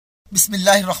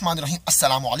बिस्मिल्लाहिर्रहमानिर्रहीम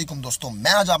अस्सलाम वालेकुम दोस्तों,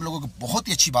 मैं आज आप लोगों को बहुत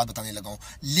ही अच्छी बात बताने लगा हूँ,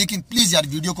 लेकिन प्लीज़ यार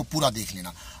वीडियो को पूरा देख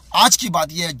लेना। आज की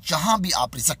बात यह है, जहाँ भी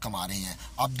आप रिज़्क कमा रहे हैं,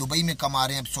 आप दुबई में कमा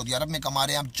रहे हैं, आप सऊदी अरब में कमा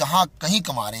रहे हैं, आप जहाँ कहीं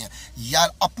कमा रहे हैं,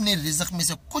 यार अपने रिज़्क में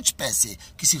से कुछ पैसे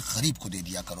किसी गरीब को दे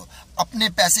दिया करो। अपने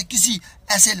पैसे किसी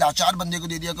ऐसे लाचार बंदे को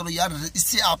दे दिया करो यार,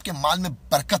 इससे आपके माल में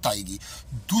बरकत आएगी।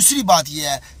 दूसरी बात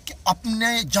यह है कि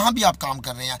अपने जहाँ भी आप काम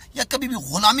कर रहे हैं या कभी भी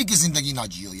गुलामी की ज़िंदगी ना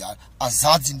जियो यार,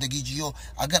 आज़ाद ज़िंदगी जियो।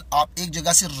 अगर आप एक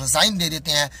जगह से रिज़ाइन दे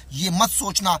देते हैं, ये मत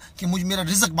सोचना कि मेरा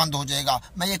रिज़्क बंद हो जाएगा,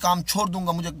 मैं ये काम छोड़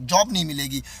दूंगा, मुझे जॉब नहीं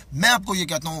मिलेगी। मैं आपको ये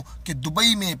कहता हूँ कि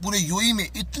दुबई में, पूरे यूएई में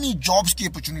इतनी जॉब्स की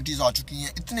अपॉर्चुनिटीज़ आ चुकी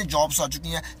हैं, इतने जॉब्स आ चुकी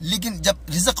हैं, लेकिन जब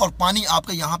रिज़्क और पानी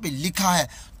आपका यहाँ पे लिखा है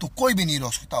तो कोई भी नहीं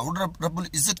रोक सकता। रब्बुल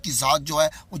इज़्ज़त की ज़ात जो है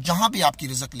वो जहाँ भी आपकी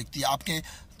रिज़्क लिखती है, आपके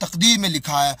तकदीर में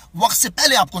लिखा है, वक्त से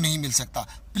पहले आपको नहीं मिल सकता।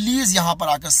 प्लीज यहाँ पर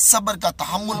आकर सब्र का,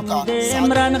 तहम्मुल का।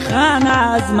 इमरान खान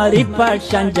आजमरी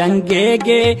पशन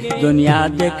जंगेगे, दुनिया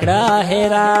देख रहा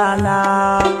हैराना।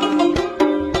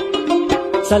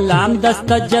 सलाम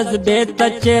दस्त जज्बे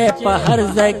तचे पहर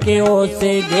के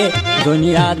ओसेगे,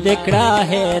 दुनिया देख रहा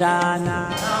हैराना।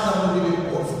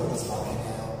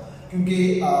 क्योंकि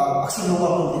अक्सर लोग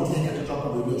आपको देखते हैं कि टिकटॉक पर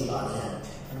वीडियो चला रहे हैं,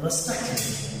 रिस्पेक्ट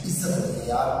इज्जत है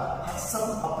यार, सब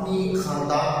अपनी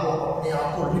खानदान को, अपने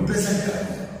आप को रिप्रेजेंट कर रहे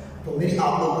हैं। तो मेरी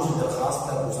आप लोगों से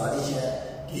दरखास्त है, गुजारिश है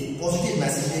कि पॉजिटिव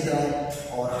मैसेज देकर आए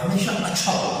और हमेशा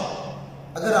अच्छा हो।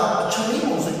 अगर आप अच्छा नहीं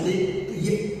बोल सकते तो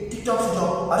ये टिकटॉक से जो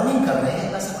अर्निंग कर रहे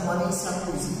हैं, पैसा कमाने, इससे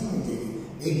आपको इज्जत नहीं मिलेगी।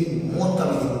 एक दिन मौत का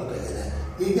भी दिन होता है,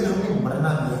 एक दिन हमने मरना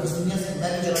भी है, इस दुनिया से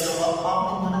मैं भी चला जाऊँगा,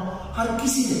 आपने जाना, हर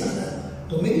किसी ने जाना है।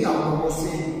 तो मेरी आप लोगों से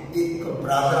एक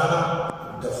ब्रादराना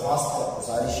दरख्वास्त और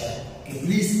गुजारिश है कि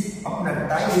प्लीज़ अपना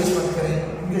टाइम वेस्ट मत करें,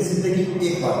 क्योंकि ज़िंदगी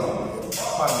एक बार है,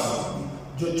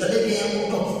 जो चले गए हैं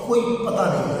उनका कोई पता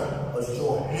नहीं है, और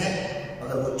जो है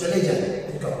अगर वो चले जाए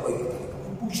उनका कोई पता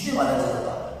नहीं, पूछने वाला नहीं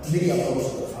होता। मेरी आप लोगों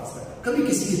से दरख्वास्त है, कभी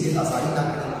किसी की दिल आसानी ना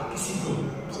करें, किसी को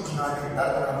दुख ना दें,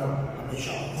 दर्द ना दें,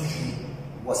 हमेशा खुश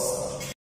वस्त